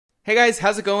Hey guys,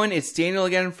 how's it going? It's Daniel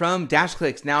again from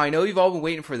DashClicks. Now, I know you've all been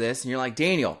waiting for this, and you're like,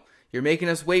 Daniel, you're making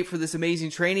us wait for this amazing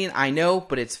training. I know,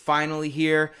 but it's finally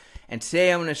here. And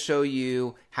today I'm going to show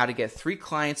you how to get 3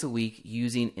 clients a week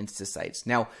using InstaSites.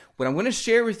 Now, what I'm going to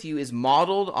share with you is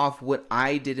modeled off what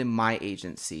I did in my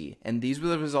agency, and these were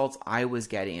the results I was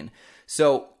getting.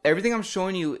 So everything I'm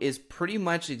showing you is pretty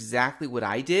much exactly what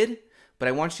I did, but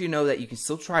I want you to know that you can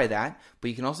still try that, but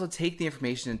you can also take the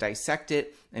information and dissect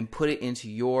it and put it into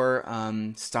your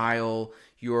style,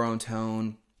 your own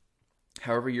tone,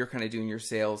 however you're kind of doing your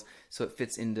sales, so it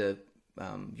fits into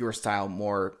your style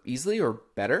more easily or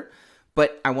better.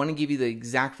 But I want to give you the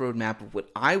exact roadmap of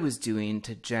what I was doing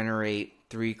to generate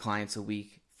 3 clients a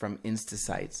week from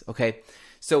InstaSites. Okay,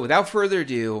 so without further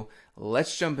ado,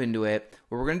 let's jump into it.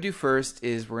 What we're going to do first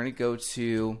is we're going to go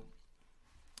to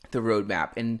the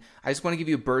roadmap, and I just want to give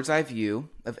you a bird's eye view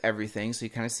of everything so you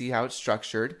kind of see how it's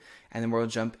structured, and then we'll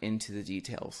jump into the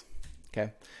details.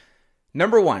 Okay,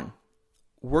 number 1,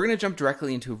 we're going to jump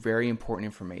directly into very important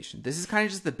information. This is kind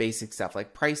of just the basic stuff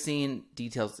like pricing,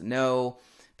 details to know,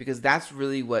 because that's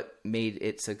really what made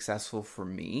it successful for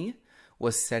me,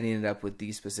 was setting it up with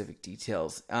these specific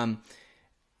details.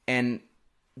 And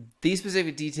these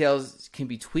specific details can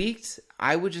be tweaked.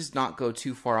 I would just not go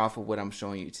too far off of what I'm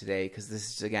showing you today, because this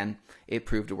is, again, it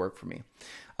proved to work for me.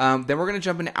 Then we're going to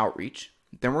jump into outreach.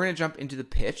 Then we're going to jump into the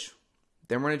pitch.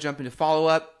 Then we're going to jump into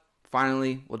follow-up.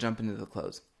 Finally, we'll jump into the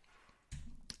close.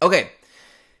 Okay,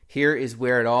 here is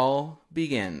where it all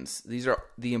begins. These are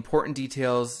the important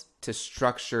details to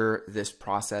structure this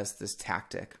process, this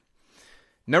tactic.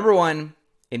 Number 1,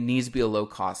 it needs to be a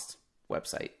low-cost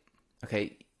website.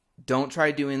 Okay, don't try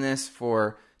doing this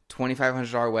for $2,500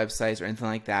 websites or anything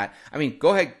like that. I mean, go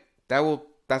ahead,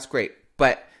 that's great.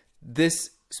 But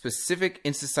this specific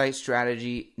InstaSite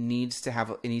strategy needs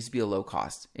to be a low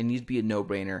cost. It needs to be a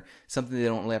no-brainer, something they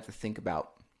don't really have to think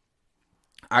about.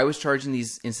 I was charging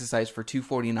these InstaSites for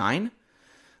 $249,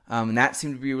 and that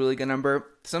seemed to be a really good number.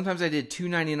 Sometimes I did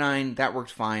 $299, that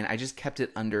worked fine. I just kept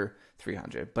it under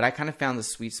 $300, but I kind of found the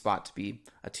sweet spot to be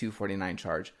a $249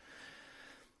 charge.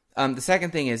 The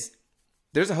second thing is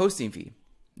there's a hosting fee.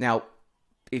 Now,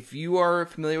 if you are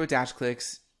familiar with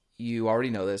DashClicks, you already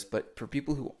know this, but for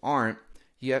people who aren't,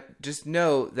 just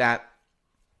know that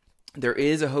there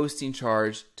is a hosting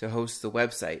charge to host the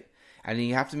website. And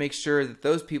you have to make sure that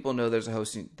those people know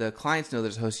the clients know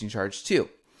there's a hosting charge too.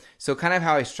 So kind of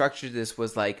how I structured this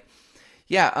was like,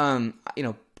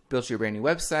 built your brand new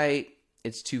website,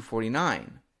 it's $249.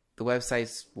 The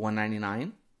website's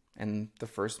 $199, and the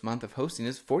first month of hosting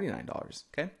is $49.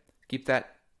 Okay, keep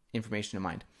that information in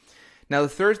mind. Now the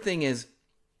third thing is,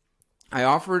 I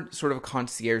offered sort of a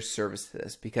concierge service to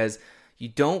this, because you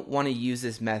don't want to use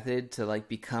this method to like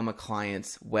become a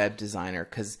client's web designer,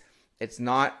 because it's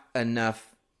not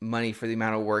enough money for the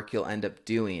amount of work you'll end up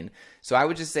doing. So I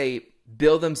would just say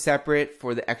bill them separate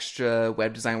for the extra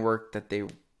web design work that they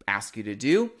ask you to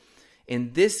do.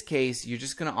 In this case, you're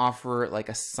just going to offer like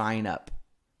a sign up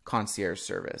concierge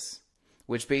service,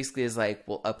 which basically is like,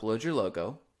 we'll upload your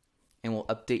logo and we'll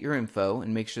update your info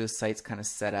and make sure the site's kind of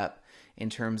set up in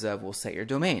terms of, we'll set your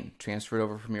domain, transfer it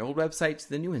over from your old website to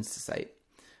the new InstaSite.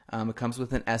 It comes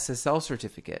with an Ssl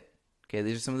Certificate. Okay,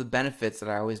 these are some of the benefits that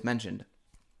I always mentioned.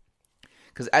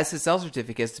 Because Ssl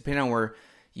certificates, depending on where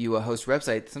you host your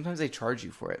website, sometimes they charge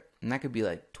you for it. And that could be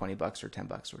like $20 or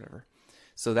 $10 or whatever.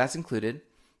 So that's included.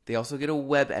 They also get a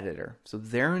web editor. So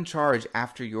they're in charge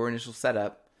after your initial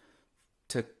setup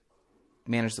to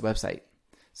manage the website.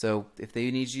 So if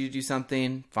they need you to do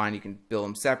something, fine, you can bill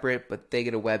them separate, but they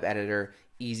get a web editor,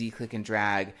 easy click and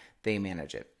drag, they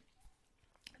manage it.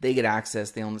 They get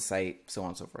access, they own the site, so on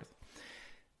and so forth.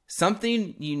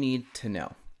 Something you need to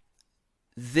know.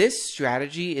 This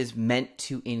strategy is meant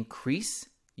to increase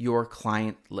your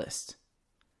client list.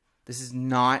 This is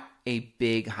not a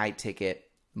big high-ticket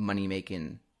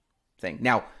money-making thing.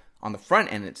 Now, on the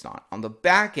front end, it's not. On the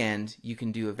back end, you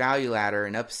can do a value ladder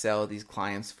and upsell these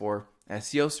clients for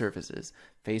SEO services,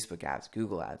 Facebook ads,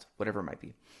 Google ads, whatever it might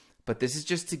be. But this is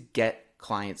just to get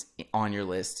clients on your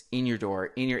list, in your door,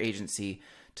 in your agency,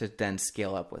 to then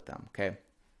scale up with them, okay?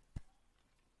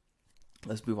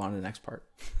 Let's move on to the next part.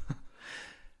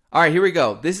 All right, here we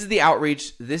go. This is the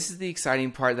outreach. This is the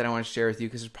exciting part that I want to share with you,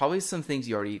 because there's probably some things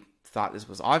you already thought this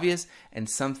was obvious, and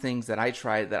some things that I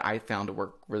tried that I found to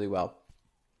work really well.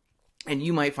 And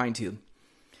you might find too.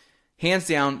 Hands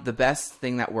down, the best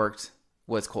thing that worked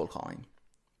was cold calling.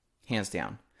 Hands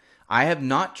down. I have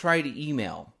not tried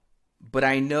email, but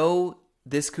I know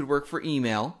this could work for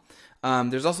email.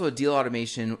 There's also a deal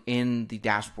automation in the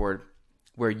dashboard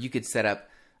where you could set up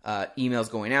emails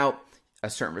going out, a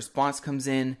certain response comes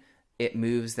in, it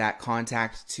moves that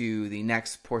contact to the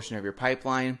next portion of your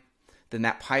pipeline. Then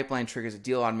that pipeline triggers a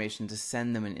deal automation to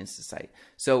send them an InstaSite.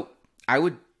 So I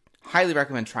would highly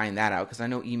recommend trying that out because I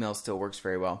know email still works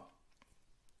very well.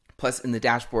 Plus, in the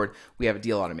dashboard, we have a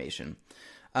deal automation.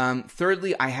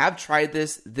 Thirdly, I have tried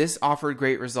this. This offered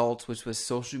great results, which was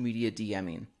social media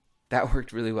DMing. That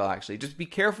worked really well, actually. Just be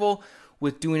careful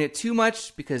with doing it too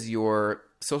much because your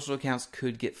social accounts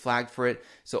could get flagged for it.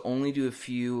 So only do a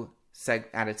few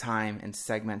at a time and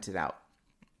segment it out.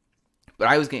 But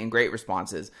I was getting great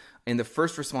responses. And the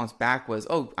first response back was,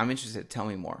 oh, I'm interested. Tell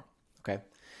me more. Okay.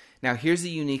 Now, here's the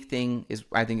unique thing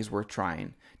I think is worth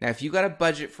trying. Now, if you got a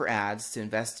budget for ads to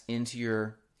invest into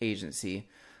your agency,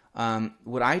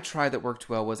 what I tried that worked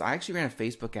well was I actually ran a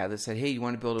Facebook ad that said, hey, you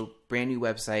want to build a brand new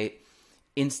website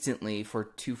instantly for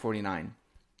 $249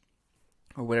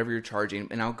 or whatever you're charging.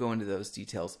 And I'll go into those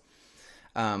details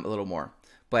a little more.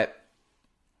 But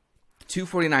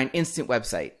 $249 instant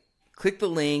website. Click the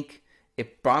link.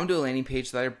 It brought them to a landing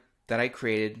page that I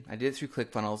created. I did it through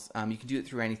ClickFunnels. You can do it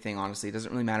through anything, honestly. It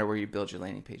doesn't really matter where you build your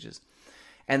landing pages.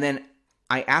 And then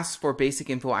I asked for basic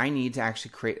info I need to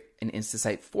actually create an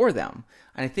InstaSite for them.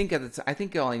 And I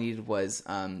think all I needed was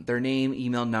their name,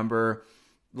 email, number,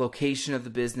 location of the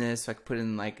business. So I could put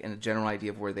in like a general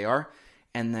idea of where they are,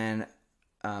 and then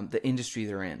the industry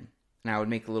they're in. And I would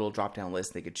make a little drop-down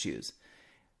list they could choose.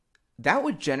 That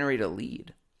would generate a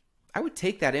lead. I would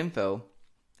take that info,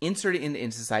 insert it into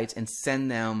InstaSites, and send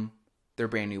them their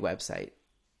brand new website.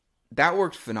 That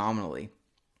worked phenomenally.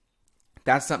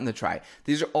 That's something to try.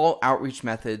 These are all outreach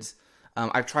methods.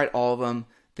 I've tried all of them.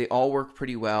 They all work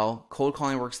pretty well. Cold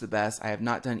calling works the best. I have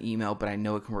not done email, but I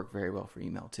know it can work very well for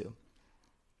email too.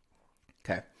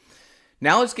 Okay.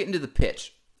 Now let's get into the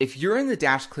pitch. If you're in the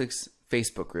DashClicks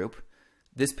Facebook group,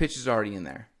 this pitch is already in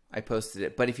there. I posted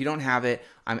it. But if you don't have it,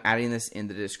 I'm adding this in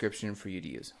the description for you to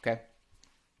use. Okay.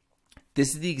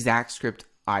 This is the exact script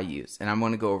I use, and I'm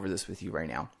going to go over this with you right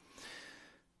now.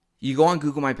 You go on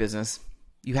Google My Business.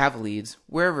 You have leads,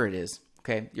 wherever it is,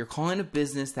 okay? You're calling a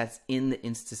business that's in the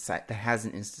InstaSite, that has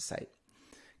an InstaSite,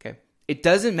 okay? It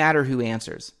doesn't matter who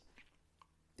answers.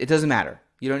 It doesn't matter.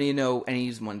 You don't need to know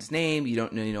anyone's name. You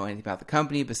don't need to know anything about the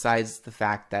company besides the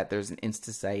fact that there's an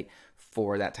InstaSite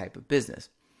for that type of business.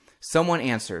 Someone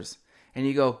answers, and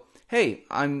you go, hey,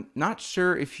 I'm not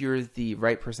sure if you're the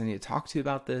right person I need to talk to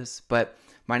about this, but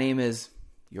my name is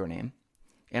your name,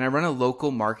 and I run a local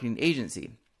marketing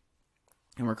agency.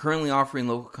 And we're currently offering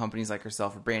local companies like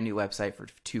yourself a brand new website for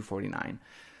 $249.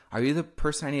 Are you the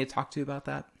person I need to talk to about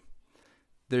that?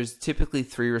 There's typically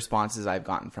 3 responses I've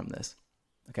gotten from this.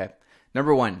 Okay.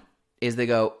 Number 1 is they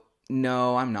go,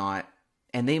 no, I'm not.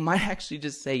 And they might actually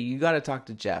just say, you got to talk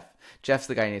to Jeff. Jeff's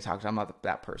the guy you need to talk to. I'm not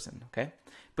that person. Okay.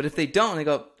 But if they don't, they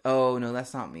go, oh, no,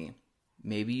 that's not me.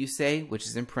 Maybe you say, which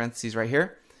is in parentheses right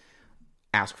here,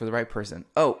 ask for the right person.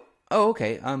 Oh,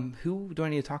 okay. Who do I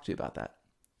need to talk to about that?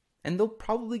 And they'll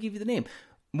probably give you the name.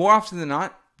 More often than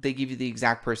not, they give you the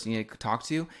exact person you need to talk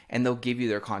to, and they'll give you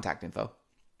their contact info.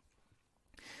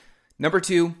 Number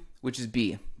 2, which is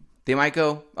B. They might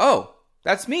go, oh,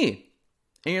 that's me.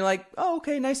 And you're like, oh,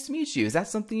 okay, nice to meet you. Is that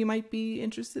something you might be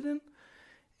interested in?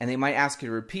 And they might ask you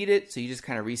to repeat it, so you just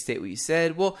kind of restate what you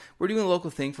said. Well, we're doing a local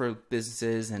thing for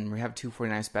businesses, and we have a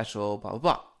 $249 special, blah, blah,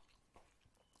 blah.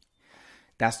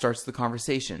 That starts the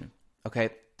conversation,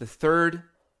 okay? The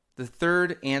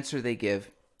third answer they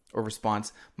give or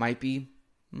response might be,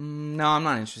 no, I'm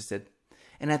not interested.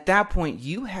 And at that point,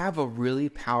 you have a really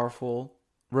powerful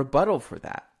rebuttal for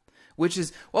that, which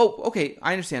is, oh, okay,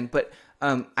 I understand, but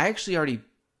I actually already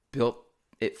built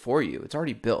it for you. It's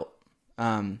already built.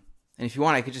 And if you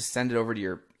want, I could just send it over to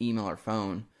your email or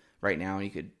phone right now, and you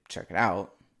could check it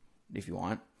out if you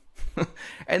want.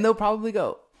 And they'll probably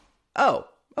go, oh,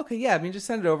 okay, yeah, I mean, just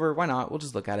send it over. Why not? We'll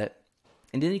just look at it.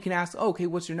 And then you can ask, oh, okay,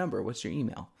 what's your number? What's your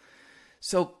email?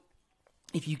 So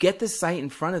if you get the site in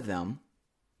front of them,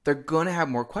 they're going to have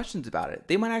more questions about it.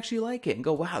 They might actually like it and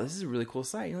go, wow, this is a really cool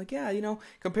site. You're like, yeah,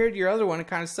 compared to your other one, it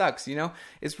kind of sucks.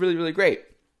 It's really, really great.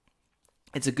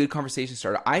 It's a good conversation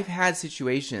starter. I've had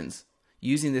situations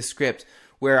using this script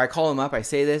where I call them up, I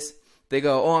say this, they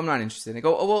go, oh, I'm not interested. I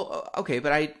go, oh, well, okay,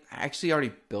 but I actually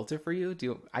already built it for you.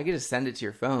 I get to send it to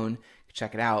your phone,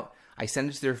 check it out. I send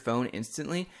it to their phone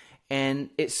instantly. And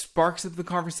it sparks up the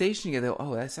conversation. You go,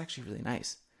 oh, that's actually really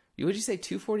nice. Would you say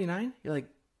 $249? You're like,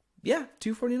 yeah,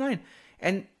 $249.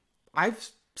 And I've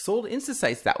sold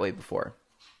InstaSites that way before.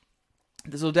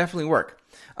 This will definitely work.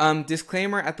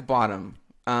 Disclaimer at the bottom.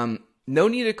 No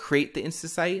need to create the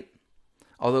InstaSite,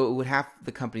 although it would have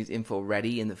the company's info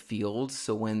ready in the field.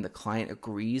 So when the client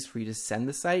agrees for you to send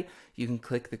the site, you can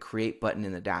click the create button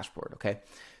in the dashboard. Okay.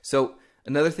 So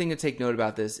Another thing to take note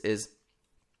about this is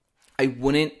I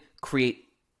wouldn't create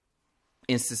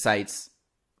InstaSites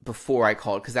before I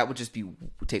called, because that would just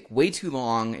take way too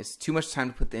long. It's too much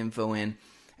time to put the info in,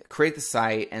 create the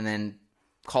site, and then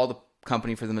call the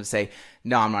company for them to say,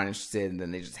 no, I'm not interested, and then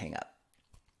they just hang up.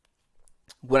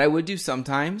 What I would do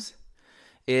sometimes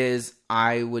is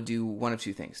I would do one of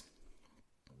two things.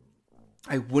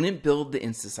 I wouldn't build the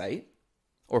InstaSite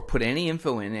or put any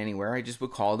info in anywhere. I just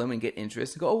would call them and get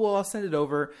interest and go, oh, well, I'll send it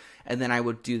over. And then I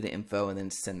would do the info and then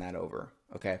send that over.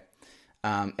 Okay.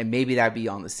 And maybe that'd be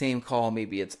on the same call.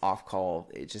 Maybe it's off call.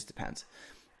 It just depends.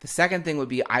 The second thing would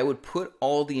be I would put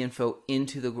all the info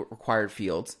into the required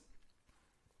fields,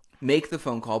 make the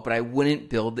phone call, but I wouldn't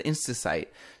build the InstaSite.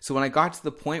 So when I got to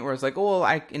the point where I was like, oh, well,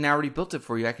 I already built it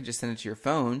for you. I can just send it to your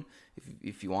phone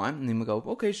if you want. And then we go,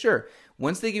 okay, sure.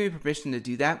 Once they give me permission to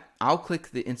do that, I'll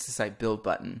click the InstaSite build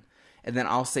button. And then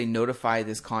I'll say notify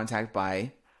this contact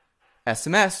by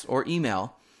SMS or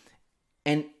email.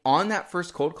 And on that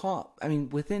first cold call, I mean,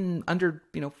 within under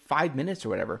 5 minutes or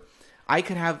whatever, I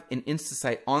could have an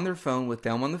InstaSite on their phone with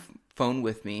them on the phone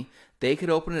with me. They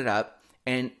could open it up,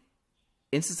 and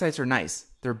InstaSites are nice.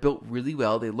 They're built really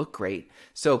well. They look great.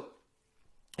 So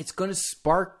it's going to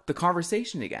spark the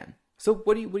conversation again. So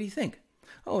what do you think?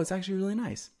 Oh, it's actually really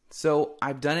nice. So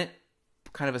I've done it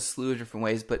kind of a slew of different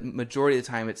ways, but majority of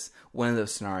the time it's one of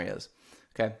those scenarios.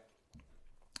 Okay.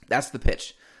 That's the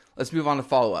pitch. Let's move on to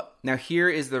follow-up. Now here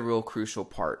is the real crucial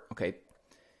part. Okay.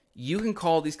 You can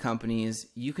call these companies,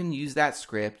 you can use that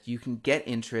script, you can get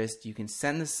interest, you can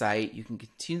send the site, you can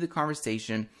continue the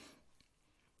conversation.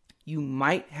 You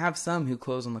might have some who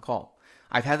close on the call.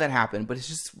 I've had that happen, but it's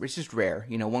just rare.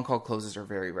 One call closes are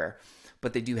very rare,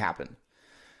 but they do happen.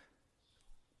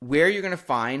 Where you're going to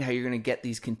find how you're going to get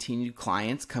these continued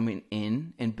clients coming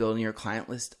in and building your client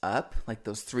list up, like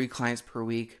those 3 clients per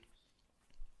week,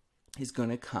 is going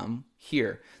to come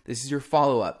here. This is your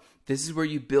follow-up. This is where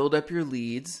you build up your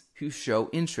leads who show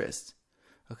interest.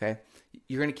 Okay?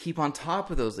 You're going to keep on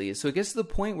top of those leads. So it gets to the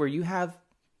point where you have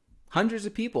hundreds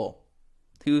of people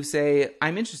who say,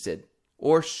 I'm interested,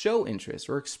 or show interest,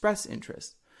 or express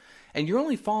interest. And you're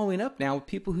only following up now with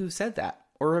people who said that,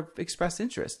 or have expressed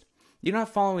interest. You're not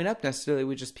following up necessarily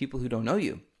with just people who don't know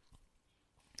you.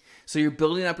 So you're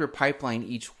building up your pipeline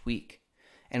each week.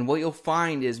 And what you'll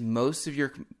find is most of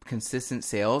your consistent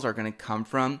sales are going to come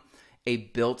from a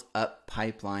built up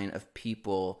pipeline of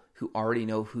people who already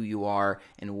know who you are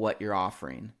and what you're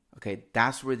offering. Okay,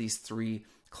 that's where these 3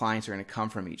 clients are going to come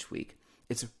from each week.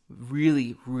 It's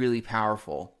really, really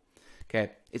powerful.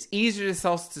 Okay, it's easier to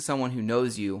sell to someone who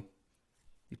knows you.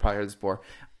 You probably heard this before,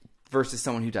 versus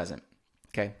someone who doesn't.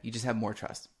 Okay, you just have more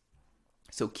trust.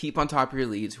 So keep on top of your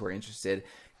leads who are interested.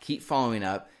 Keep following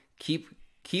up. Keep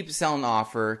selling the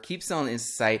offer. Keep selling the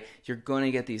InstaSite. You're going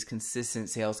to get these consistent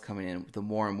sales coming in the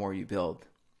more and more you build.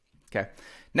 Okay,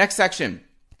 next section.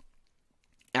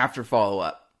 After follow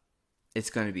up, it's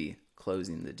going to be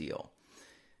closing the deal.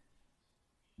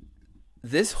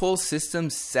 This whole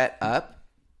system's set up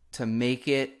to make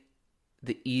it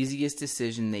the easiest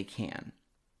decision they can.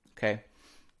 Okay.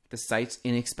 The site's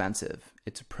inexpensive.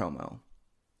 It's a promo.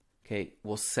 Okay.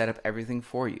 We'll set up everything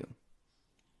for you.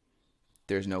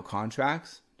 There's no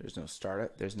contracts. There's no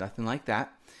startup. There's nothing like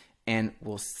that. And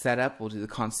we'll do the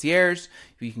concierge.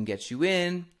 We can get you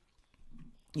in.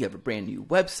 You have a brand new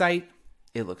website.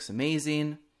 It looks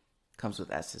amazing. Comes with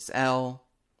SSL.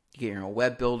 You get your own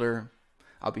web builder.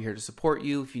 I'll be here to support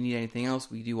you. If you need anything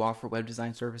else, we do offer web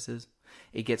design services.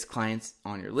 It gets clients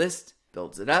on your list,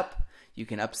 builds it up. You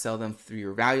can upsell them through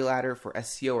your value ladder for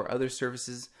SEO or other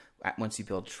services once you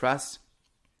build trust.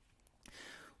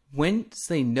 Once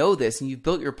they know this and you've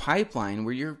built your pipeline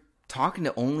where you're talking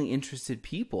to only interested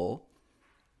people,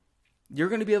 you're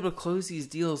going to be able to close these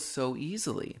deals so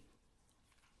easily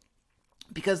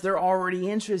because they're already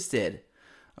interested.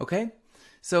 Okay?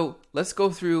 So let's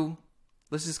go through.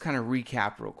 Let's just kind of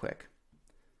recap real quick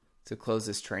to close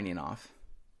this training off.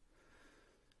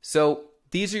 So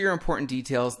these are your important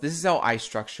details. This is how I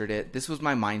structured it. This was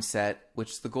my mindset,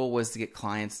 which the goal was to get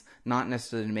clients, not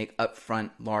necessarily to make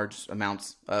upfront large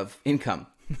amounts of income.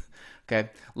 Okay.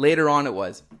 Later on it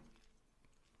was.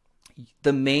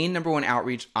 The main number 1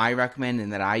 outreach I recommend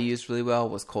and that I used really well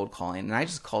was cold calling. And I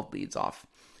just called leads off.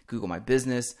 Google My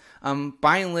Business.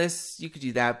 Buying lists, you could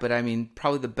do that, but I mean,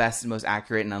 probably the best and most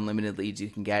accurate and unlimited leads you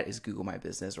can get is Google My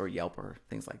Business or Yelp or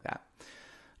things like that.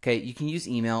 Okay, you can use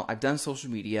email. I've done social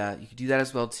media. You could do that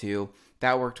as well too.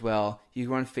 That worked well. You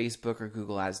can run Facebook or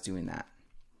Google Ads doing that.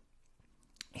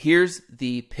 Here's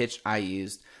the pitch I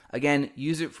used. Again,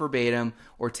 use it verbatim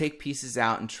or take pieces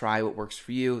out and try what works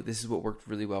for you. This is what worked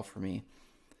really well for me.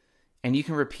 And you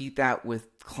can repeat that with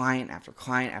client after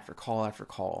client after call after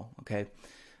call, okay?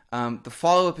 The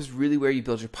follow-up is really where you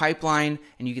build your pipeline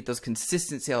and you get those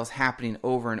consistent sales happening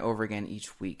over and over again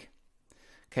each week.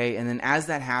 Okay, and then as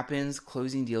that happens,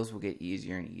 closing deals will get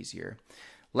easier and easier.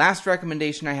 Last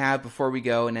recommendation I have before we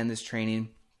go and end this training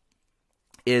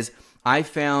is I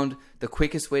found the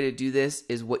quickest way to do this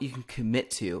is what you can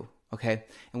commit to. Okay,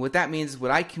 and what that means is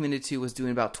what I committed to was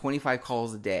doing about 25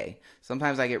 calls a day.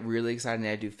 Sometimes I get really excited and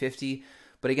I do 50.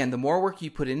 But again, the more work you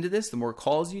put into this, the more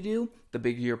calls you do, the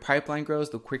bigger your pipeline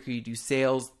grows, the quicker you do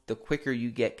sales, the quicker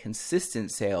you get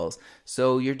consistent sales.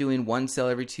 So you're doing 1 sale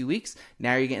every 2 weeks.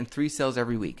 Now you're getting 3 sales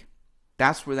every week.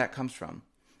 That's where that comes from.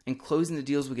 And closing the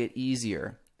deals will get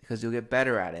easier because you'll get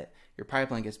better at it. Your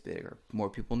pipeline gets bigger. More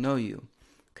people know you.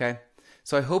 Okay?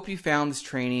 So I hope you found this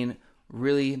training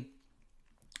really,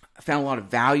 I found a lot of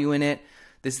value in it.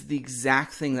 This is the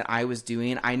exact thing that I was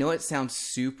doing. I know it sounds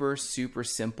super, super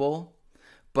simple,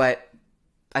 but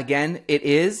again, it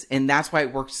is, and that's why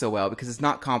it works so well, because it's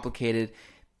not complicated.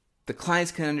 The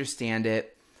clients can understand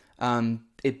it.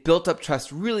 It built up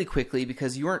trust really quickly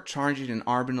because you weren't charging an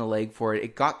arm and a leg for it.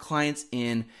 It got clients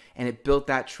in, and it built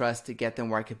that trust to get them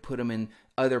where I could put them in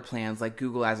other plans like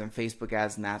Google ads and Facebook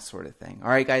ads and that sort of thing. All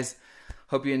right, guys,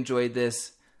 hope you enjoyed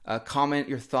this. Comment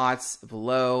your thoughts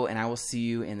below, and I will see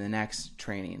you in the next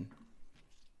training.